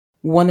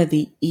One of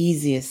the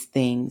easiest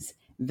things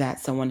that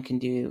someone can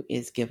do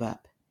is give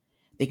up.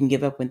 They can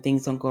give up when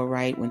things don't go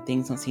right, when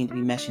things don't seem to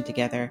be meshing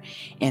together.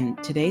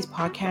 And today's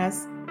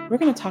podcast, we're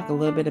going to talk a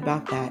little bit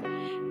about that.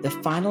 The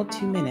final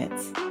 2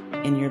 minutes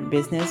in your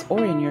business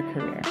or in your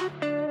career.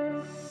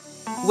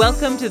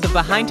 Welcome to the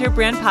Behind Her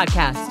Brand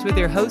podcast with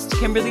your host,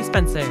 Kimberly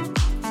Spencer.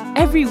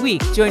 Every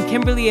week, join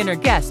Kimberly and her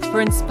guest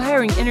for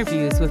inspiring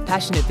interviews with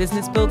passionate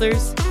business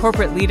builders,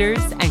 corporate leaders,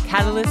 and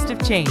catalysts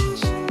of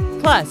change.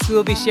 Plus, we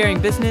will be sharing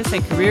business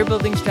and career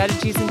building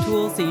strategies and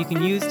tools that you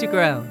can use to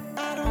grow.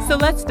 So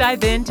let's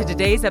dive into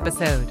today's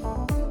episode.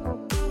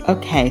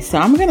 Okay, so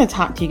I'm going to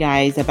talk to you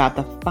guys about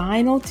the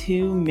final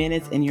 2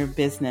 minutes in your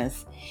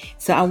business.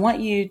 So I want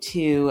you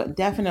to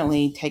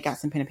definitely take out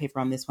some pen and paper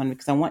on this one,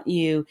 because I want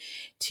you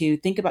to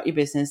think about your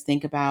business,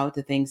 think about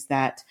the things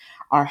that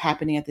are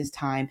happening at this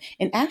time.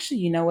 And actually,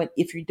 you know what?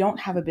 If you don't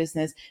have a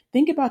business,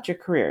 think about your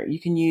career. You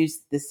can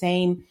use the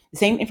same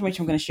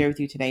information I'm going to share with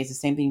you today is the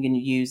same thing you can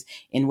use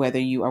in whether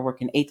you are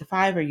working 8 to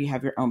 5 or you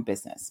have your own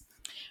business.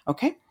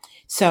 Okay.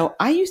 So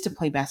I used to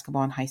play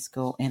basketball in high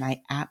school, and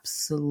I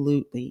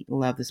absolutely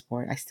love the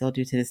sport. I still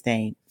do to this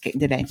day.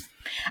 Today,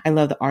 I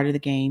love the art of the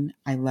game.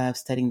 I love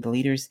studying the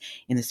leaders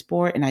in the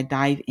sport, and I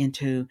dive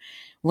into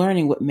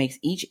learning what makes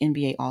each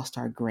NBA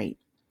All-Star great.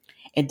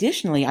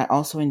 Additionally, I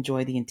also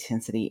enjoy the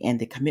intensity and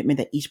the commitment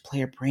that each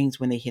player brings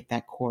when they hit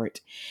that court.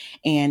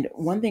 And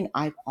one thing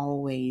I've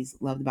always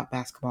loved about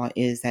basketball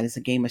is that it's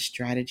a game of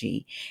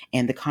strategy,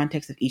 and the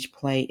context of each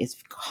play is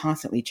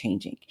constantly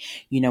changing.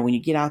 You know, when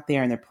you get out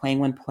there and they're playing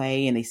one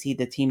play and they see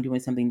the team doing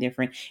something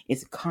different,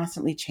 it's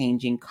constantly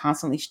changing,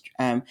 constantly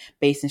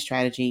based in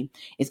strategy.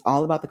 It's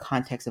all about the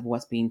context of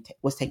what's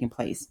taking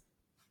place.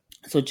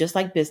 So just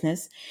like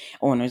business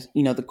owners,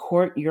 you know, the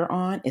court you're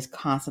on is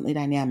constantly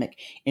dynamic.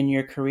 In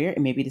your career,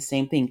 it may be the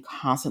same thing,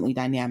 constantly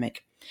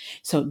dynamic.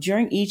 So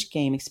during each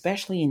game,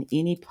 especially in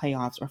any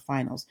playoffs or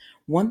finals,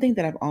 one thing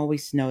that I've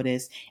always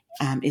noticed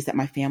is that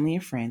my family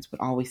and friends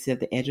would always sit at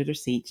the edge of their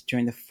seats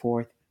during the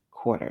fourth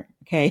quarter.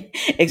 Okay.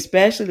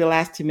 Especially the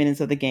last 2 minutes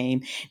of the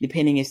game,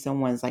 depending if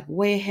someone's like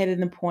way ahead in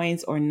the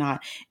points or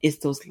not. It's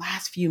those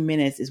last few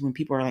minutes is when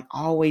people are like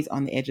always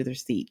on the edge of their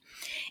seat.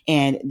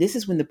 And this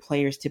is when the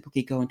players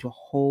typically go into a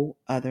whole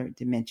other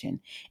dimension,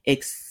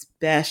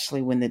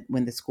 especially when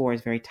the score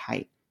is very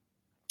tight.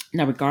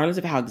 Now, regardless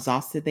of how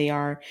exhausted they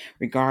are,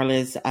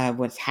 regardless of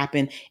what's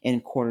happened in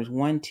quarters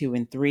 1, 2,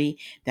 and 3,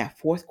 that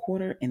fourth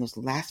quarter and those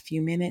last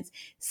few minutes,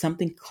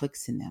 something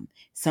clicks in them.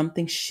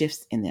 Something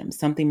shifts in them.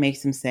 Something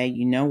makes them say,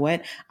 you know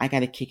what? I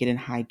got to kick it in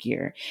high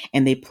gear.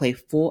 And they play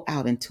full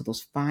out until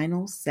those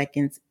final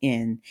seconds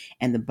in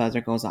and the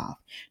buzzer goes off.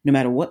 No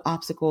matter what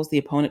obstacles the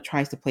opponent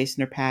tries to place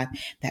in their path,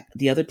 that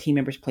the other team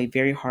members play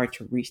very hard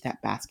to reach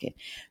that basket.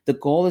 The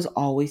goal is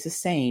always the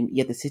same,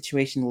 yet the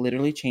situation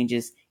literally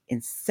changes in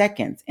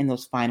seconds in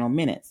those final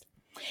minutes.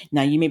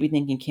 Now, you may be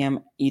thinking, Kim,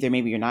 either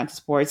maybe you're not into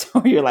sports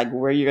or you're like,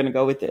 where are you going to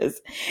go with this?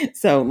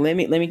 So let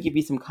me give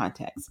you some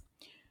context.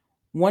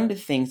 One of the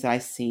things that I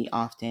see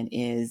often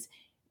is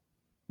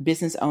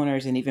business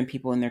owners and even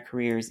people in their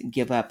careers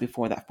give up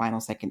before that final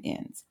second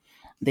ends.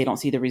 They don't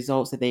see the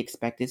results that they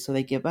expected, so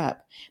they give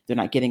up. They're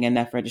not getting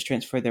enough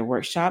registrants for their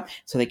workshop,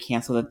 so they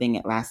cancel the thing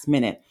at last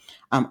minute.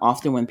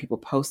 Often when people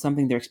post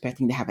something, they're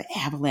expecting to have an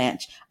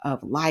avalanche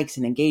of likes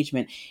and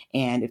engagement.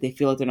 And if they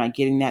feel like they're not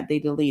getting that, they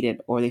delete it,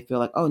 or they feel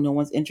like, oh, no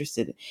one's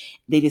interested.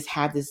 They just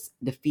have this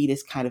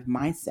defeatist kind of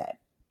mindset.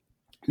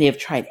 They have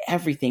tried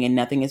everything and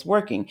nothing is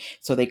working.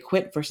 So they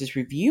quit versus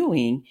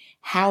reviewing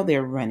how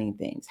they're running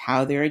things,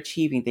 how they're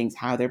achieving things,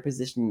 how they're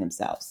positioning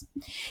themselves.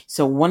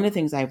 So one of the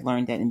things I've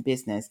learned that in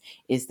business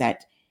is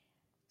that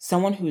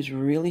someone who's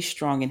really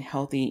strong and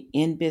healthy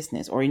in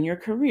business or in your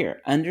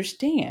career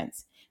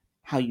understands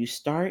how you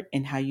start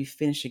and how you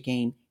finish a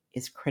game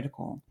is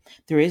critical.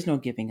 There is no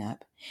giving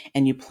up,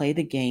 and you play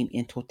the game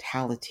in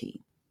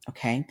totality.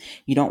 Okay.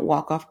 You don't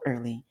walk off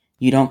early.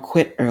 You don't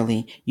quit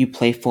early. You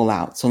play full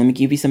out. So let me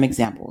give you some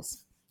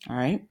examples. All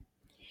right.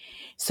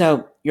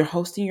 So you're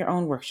hosting your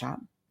own workshop.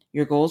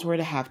 Your goals were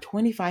to have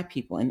 25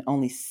 people and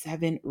only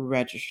 7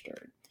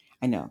 registered.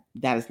 I know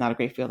that is not a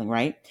great feeling,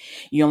 right?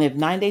 You only have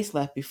 9 days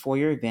left before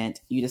your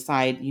event. You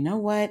decide, you know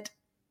what?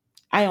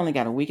 I only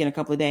got a week and a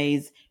couple of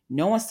days.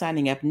 No one's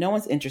signing up. No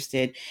one's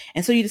interested.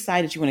 And so you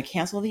decide that you want to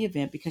cancel the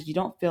event because you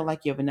don't feel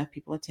like you have enough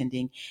people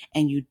attending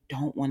and you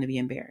don't want to be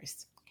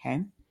embarrassed.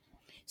 Okay.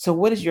 So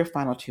what is your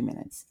final 2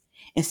 minutes?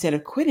 Instead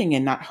of quitting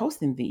and not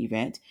hosting the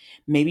event,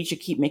 maybe you should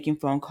keep making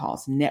phone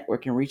calls,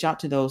 network, and reach out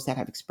to those that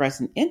have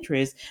expressed an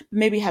interest, but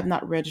maybe have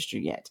not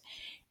registered yet.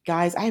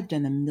 Guys, I have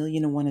done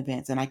 1,000,001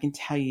 events, and I can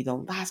tell you the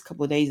last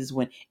couple of days is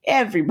when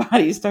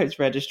everybody starts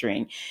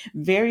registering.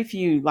 Very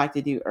few like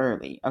to do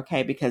early,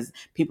 okay? Because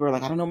people are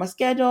like, I don't know my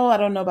schedule. I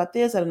don't know about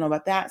this. I don't know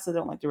about that. So they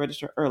don't like to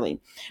register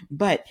early.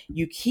 But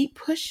you keep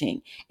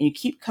pushing and you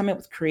keep coming up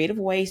with creative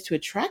ways to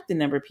attract the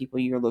number of people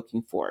you're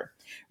looking for.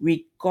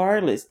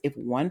 Regardless if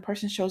one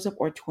person shows up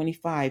or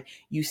 25,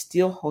 you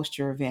still host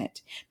your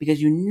event because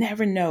you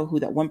never know who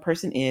that one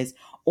person is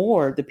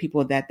or the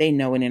people that they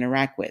know and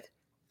interact with.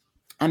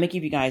 I'm going to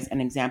give you guys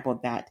an example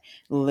that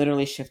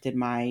literally shifted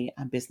my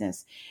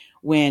business.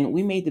 When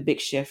we made the big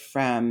shift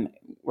from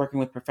working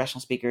with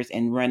professional speakers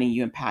and running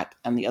UImpact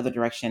on the other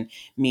direction,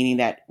 meaning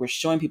that we're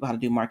showing people how to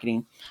do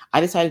marketing,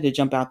 I decided to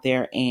jump out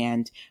there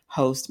and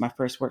host my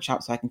first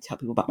workshop so I can tell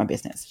people about my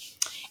business.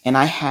 And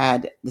I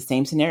had the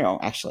same scenario,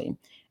 actually.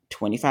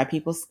 25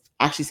 people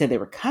actually said they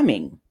were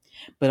coming,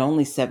 but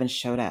only 7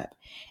 showed up.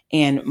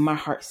 And my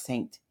heart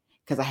sank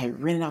because I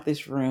had rented out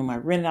this room.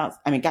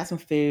 Got some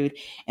food,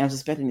 and I was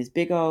expecting this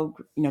big old,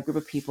 group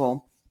of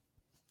people.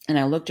 And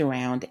I looked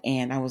around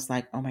and I was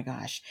like, oh my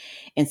gosh.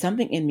 And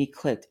something in me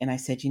clicked and I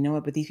said, you know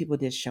what, but these people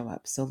did show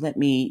up. So let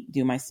me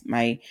do my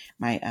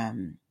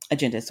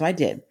agenda. So I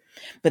did.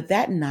 But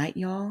that night,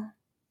 y'all,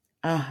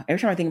 every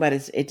time I think about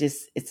it,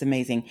 it's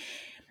amazing.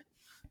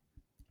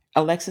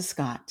 Alexa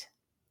Scott,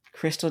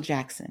 Crystal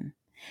Jackson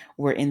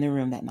were in the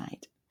room that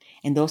night.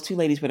 And those 2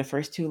 ladies were the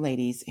first 2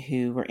 ladies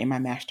who were in my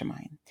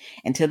mastermind.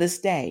 And to this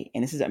day,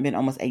 and this has been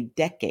almost a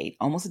decade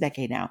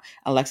now,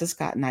 Alexa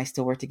Scott and I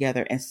still work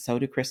together, and so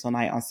do Crystal and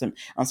I on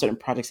certain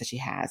projects that she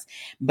has.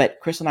 But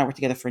Crystal and I worked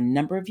together for a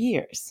number of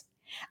years.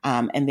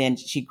 And then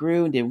she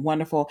grew and did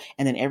wonderful.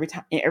 And then every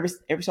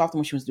so often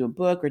when she wants to do a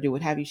book or do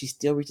what have you, she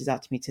still reaches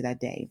out to me to that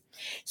day.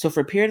 So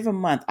for a period of a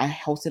month, I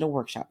hosted a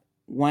workshop,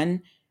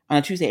 one on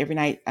a Tuesday every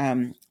night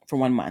for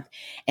 1 month.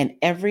 And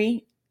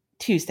every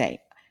Tuesday,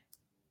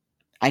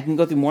 I can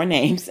go through more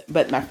names,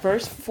 but my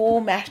first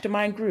full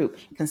mastermind group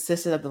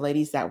consisted of the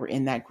ladies that were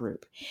in that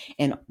group.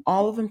 And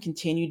all of them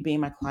continued being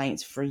my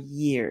clients for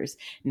years,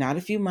 not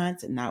a few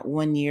months, not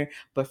 1 year,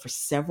 but for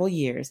several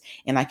years.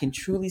 And I can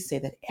truly say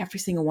that every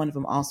single one of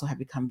them also have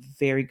become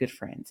very good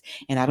friends.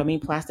 And I don't mean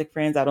plastic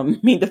friends. I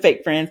don't mean the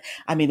fake friends.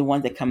 I mean the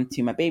ones that come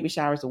to my baby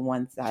showers, the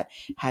ones that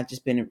have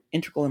just been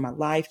integral in my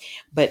life.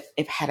 But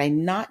had I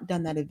not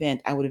done that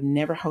event, I would have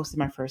never hosted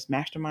my first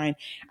mastermind.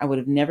 I would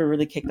have never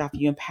really kicked off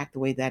UImpact the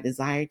way that I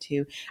desired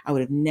to. I would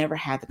have never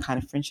had the kind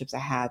of friendships I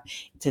have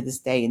to this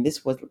day. And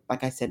this was,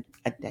 like I said,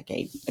 a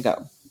decade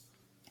ago.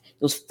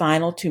 Those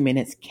final 2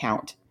 minutes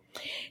count.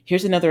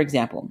 Here's another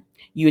example.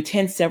 You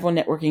attend several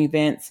networking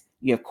events.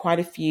 You have quite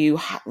a few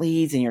hot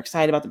leads and you're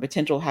excited about the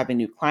potential of having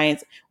new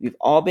clients. We've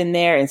all been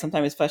there. And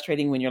sometimes it's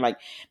frustrating when you're like,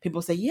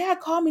 people say, yeah,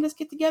 call me. Let's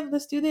get together.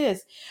 Let's do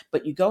this.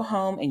 But you go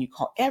home and you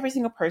call every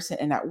single person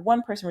and not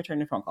one person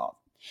returned a phone call.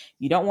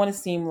 You don't want to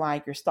seem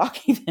like you're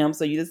stalking them.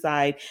 So you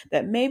decide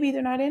that maybe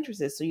they're not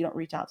interested. So you don't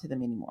reach out to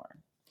them anymore.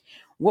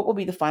 What will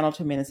be the final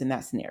 2 minutes in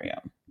that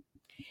scenario?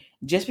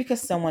 Just because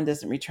someone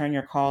doesn't return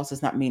your calls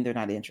does not mean they're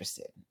not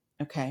interested.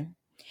 Okay.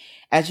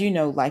 As you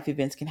know, life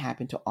events can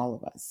happen to all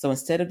of us. So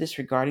instead of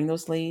disregarding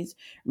those leads,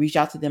 reach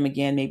out to them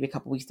again, maybe a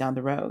couple weeks down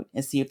the road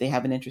and see if they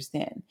have an interest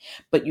in.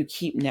 But you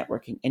keep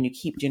networking and you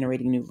keep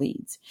generating new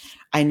leads.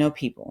 I know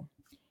people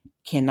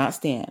cannot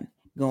stand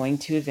going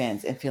to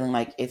events and feeling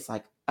like it's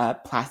like a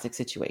plastic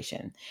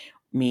situation,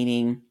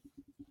 meaning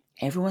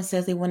everyone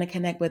says they want to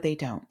connect, but they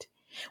don't.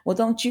 Well,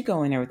 don't you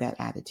go in there with that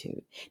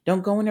attitude.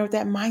 Don't go in there with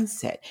that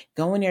mindset.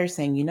 Go in there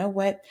saying, you know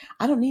what?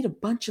 I don't need a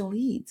bunch of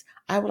leads.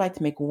 I would like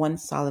to make one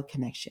solid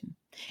connection.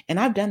 And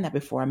I've done that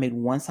before. I made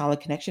one solid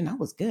connection. I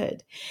was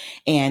good.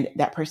 And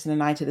that person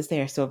and I to this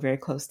day are still very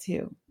close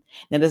too.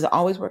 Now, does it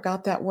always work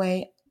out that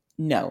way?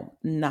 No,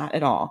 not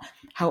at all.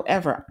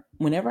 However,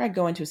 whenever I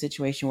go into a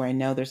situation where I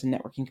know there's a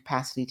networking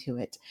capacity to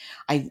it,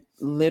 I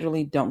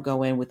literally don't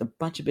go in with a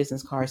bunch of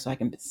business cards so I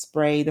can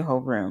spray the whole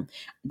room.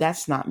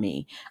 That's not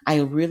me. I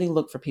really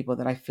look for people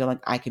that I feel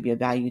like I could be of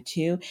value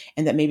to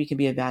and that maybe could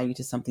be of value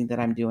to something that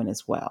I'm doing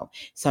as well.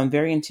 So I'm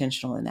very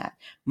intentional in that.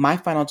 My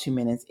final 2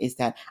 minutes is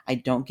that I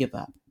don't give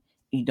up.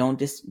 You don't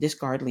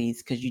discard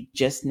leads because you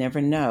just never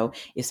know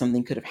if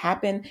something could have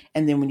happened.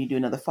 And then when you do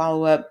another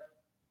follow-up,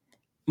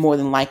 more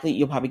than likely,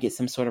 you'll probably get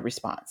some sort of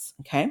response.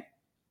 Okay.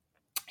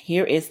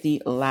 Here is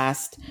the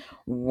last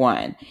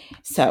one.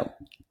 So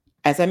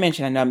as I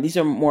mentioned, I know these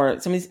are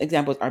some of these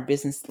examples are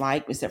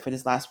business-like, except for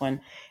this last one.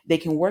 They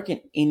can work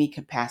in any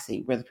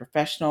capacity, whether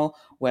professional,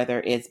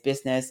 whether it's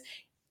business.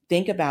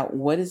 Think about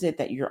what is it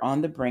that you're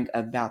on the brink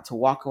of about to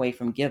walk away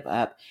from, give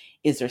up.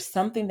 Is there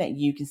something that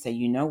you can say,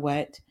 you know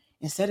what,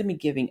 instead of me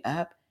giving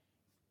up,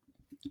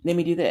 let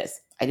me do this.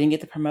 I didn't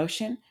get the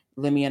promotion.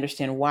 Let me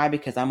understand why,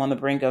 because I'm on the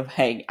brink of,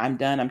 hey, I'm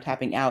done. I'm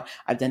tapping out.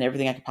 I've done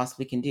everything I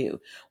possibly can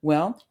do.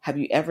 Well, have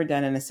you ever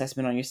done an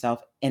assessment on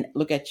yourself and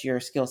look at your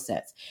skill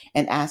sets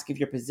and ask if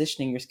you're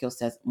positioning your skill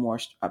sets more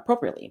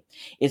appropriately?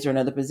 Is there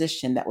another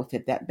position that will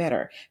fit that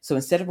better? So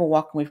instead of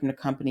walking away from the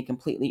company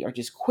completely or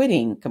just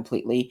quitting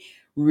completely,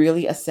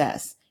 really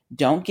assess.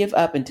 Don't give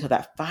up until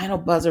that final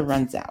buzzer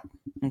runs out.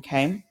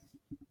 Okay.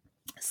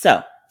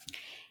 So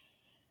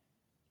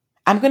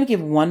I'm going to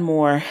give one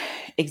more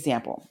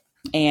example.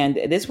 And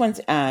this one's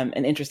an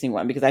interesting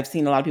one because I've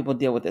seen a lot of people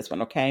deal with this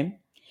one, okay?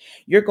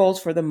 Your goals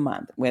for the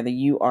month, whether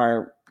you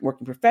are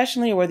working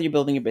professionally or whether you're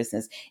building your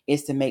business,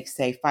 is to make,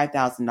 say,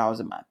 $5,000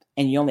 a month,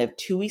 and you only have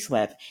 2 weeks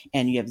left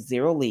and you have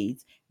 0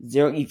 leads,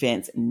 0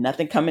 events,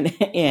 nothing coming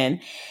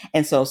in.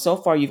 And so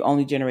far you've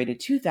only generated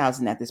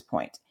 2,000 at this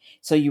point.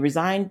 So you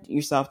resigned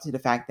yourself to the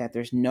fact that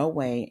there's no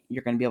way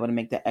you're going to be able to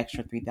make that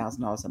extra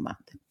 $3,000 a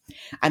month.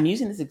 I'm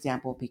using this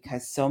example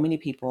because so many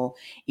people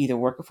either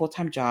work a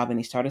full-time job and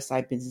they start a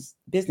side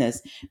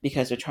business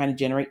because they're trying to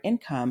generate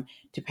income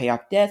to pay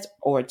off debts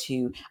or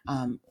to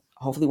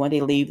hopefully one day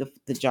leave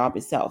the job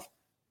itself.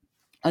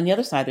 On the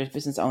other side, there's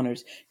business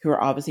owners who are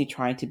obviously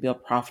trying to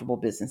build profitable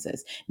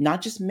businesses,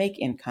 not just make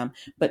income,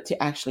 but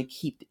to actually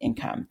keep the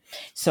income.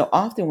 So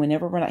often,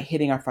 whenever we're not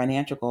hitting our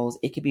financial goals,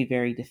 it can be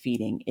very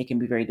defeating. It can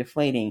be very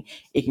deflating.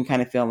 It can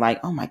kind of feel like,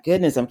 oh my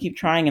goodness, I'm keep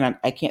trying and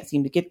I can't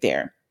seem to get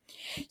there.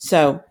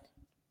 So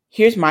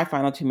here's my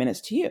final 2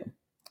 minutes to you.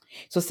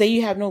 So say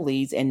you have no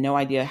leads and no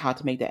idea how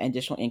to make that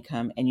additional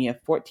income, and you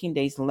have 14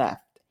 days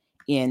left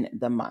in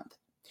the month.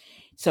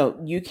 So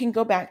you can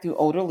go back through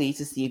older leads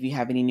to see if you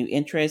have any new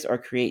interests or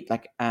create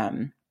like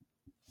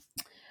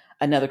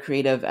another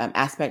creative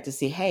aspect to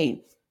see,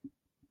 hey,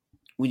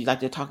 would you like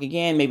to talk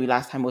again? Maybe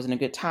last time wasn't a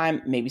good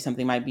time. Maybe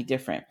something might be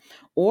different.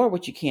 Or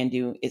what you can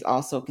do is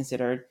also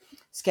consider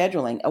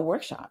scheduling a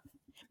workshop.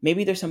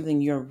 Maybe there's something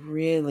you're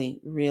really,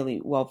 really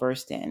well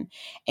versed in,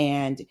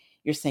 and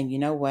you're saying, you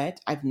know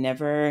what? I've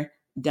never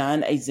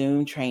done a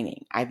Zoom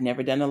training. I've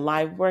never done a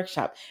live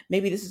workshop.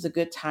 Maybe this is a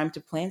good time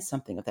to plan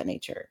something of that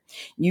nature.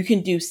 You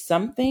can do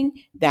something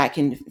that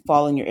can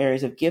fall in your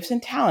areas of gifts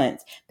and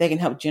talents that can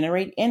help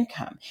generate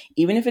income.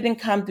 Even if it didn't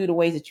come through the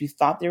ways that you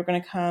thought they were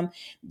going to come,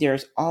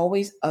 there's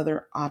always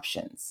other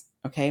options.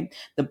 Okay.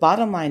 The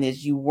bottom line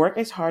is you work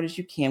as hard as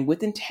you can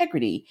with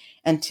integrity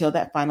until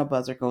that final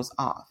buzzer goes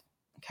off.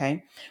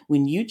 Okay.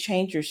 When you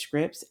change your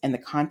scripts and the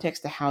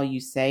context to how you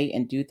say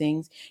and do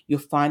things, you'll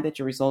find that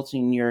your results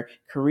in your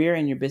career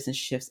and your business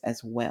shifts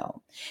as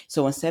well.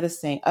 So instead of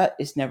saying,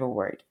 it's never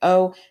worked.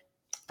 Oh,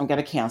 I'm going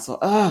to cancel.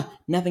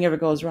 Nothing ever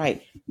goes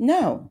right.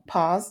 No,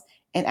 pause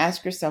and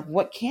ask yourself,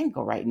 what can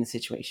go right in the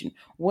situation?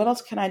 What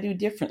else can I do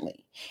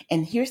differently?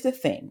 And here's the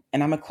thing,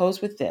 and I'm going to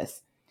close with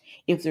this.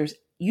 If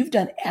you've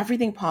done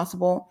everything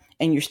possible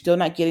and you're still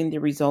not getting the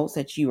results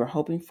that you were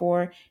hoping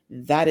for,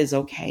 that is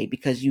okay,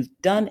 because you've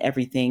done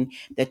everything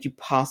that you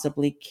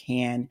possibly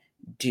can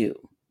do.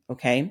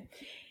 Okay.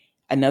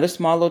 Another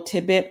small little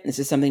tidbit. This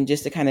is something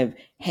just to kind of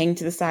hang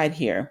to the side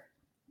here.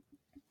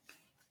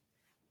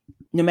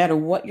 No matter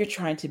what you're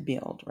trying to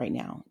build right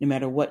now, no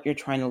matter what you're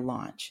trying to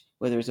launch,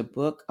 whether it's a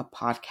book, a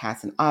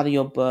podcast, an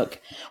audio book,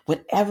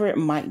 whatever it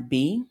might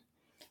be,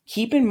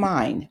 keep in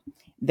mind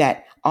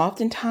that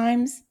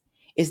oftentimes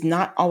it's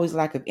not always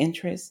lack of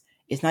interest.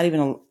 It's not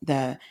even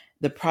the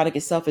product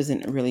itself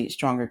isn't really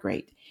strong or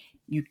great.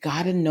 You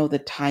got to know the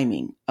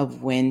timing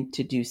of when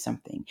to do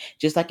something.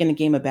 Just like in a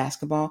game of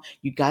basketball,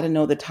 you got to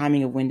know the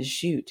timing of when to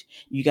shoot.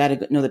 You got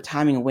to know the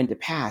timing of when to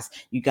pass.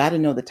 You got to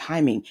know the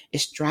timing.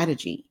 It's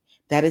strategy.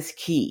 That is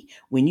key.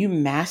 When you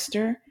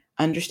master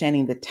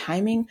understanding the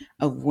timing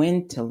of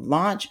when to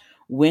launch,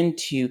 when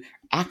to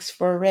ask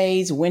for a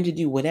raise, when to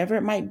do whatever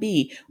it might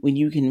be, when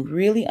you can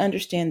really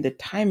understand the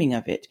timing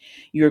of it,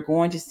 you're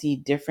going to see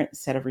different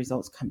set of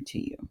results come to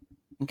you.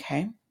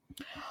 Okay.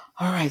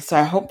 All right. So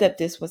I hope that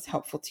this was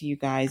helpful to you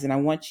guys. And I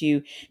want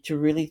you to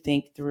really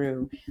think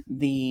through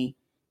the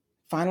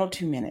final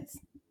 2 minutes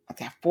of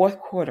that fourth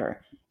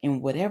quarter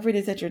in whatever it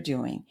is that you're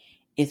doing.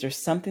 Is there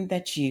something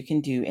that you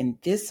can do in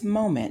this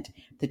moment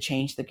to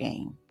change the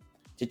game,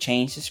 to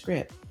change the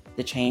script,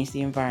 to change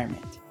the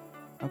environment?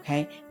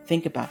 Okay.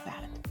 Think about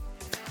that.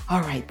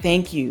 All right.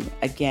 Thank you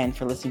again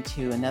for listening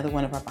to another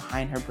one of our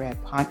Behind Her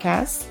Brand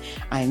podcasts.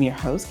 I am your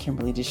host,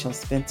 Kimberly Deshelle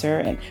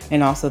Spencer,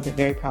 and also the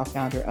very proud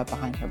founder of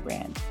Behind Her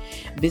Brand.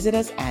 Visit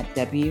us at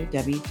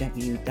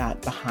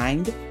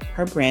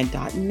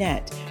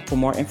www.behindherbrand.net for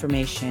more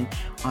information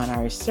on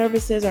our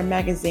services, our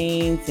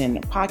magazines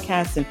and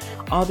podcasts, and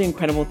all the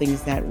incredible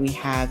things that we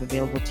have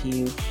available to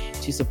you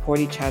to support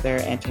each other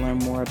and to learn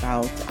more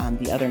about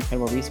the other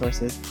incredible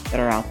resources that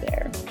are out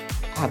there.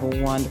 Have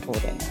a wonderful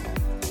day.